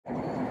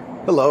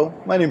Hello,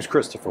 my name is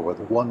Christopher with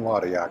One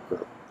Water Yacht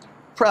Group.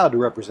 Proud to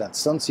represent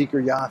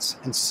Sunseeker Yachts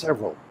and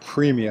several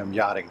premium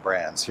yachting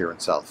brands here in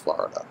South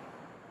Florida.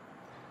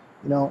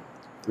 You know,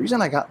 the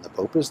reason I got in the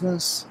boat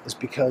business is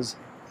because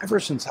ever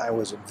since I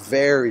was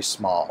very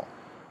small,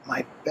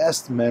 my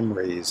best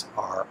memories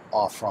are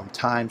all from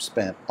time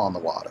spent on the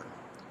water.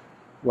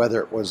 Whether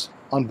it was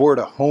on board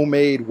a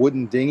homemade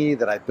wooden dinghy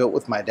that I built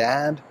with my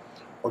dad,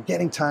 or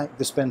getting time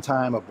to spend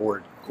time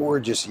aboard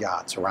gorgeous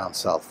yachts around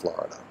South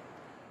Florida.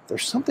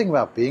 There's something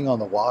about being on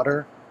the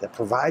water that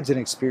provides an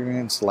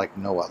experience like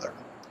no other.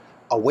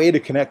 A way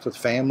to connect with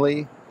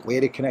family, a way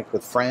to connect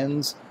with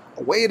friends,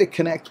 a way to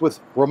connect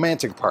with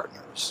romantic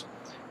partners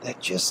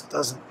that just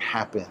doesn't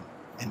happen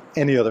in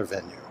any other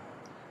venue.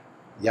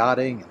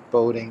 Yachting and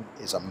boating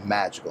is a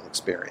magical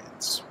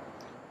experience.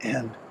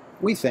 And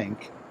we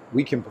think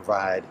we can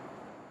provide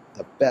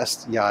the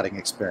best yachting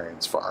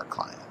experience for our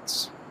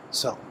clients.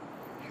 So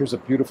here's a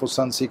beautiful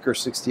Sunseeker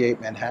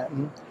 68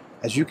 Manhattan.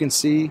 As you can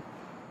see,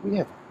 we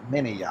have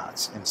many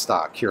yachts in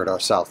stock here at our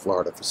South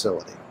Florida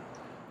facility.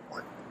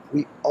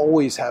 We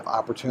always have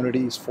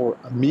opportunities for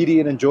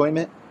immediate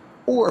enjoyment,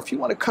 or if you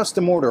want to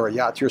custom order a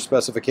yacht to your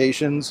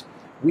specifications,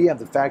 we have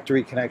the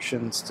factory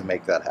connections to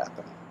make that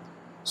happen.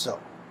 So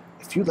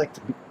if you'd like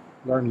to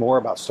learn more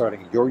about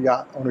starting your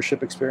yacht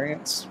ownership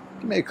experience,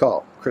 give me a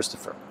call,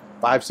 Christopher,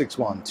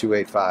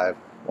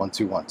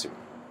 561-285-1212.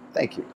 Thank you.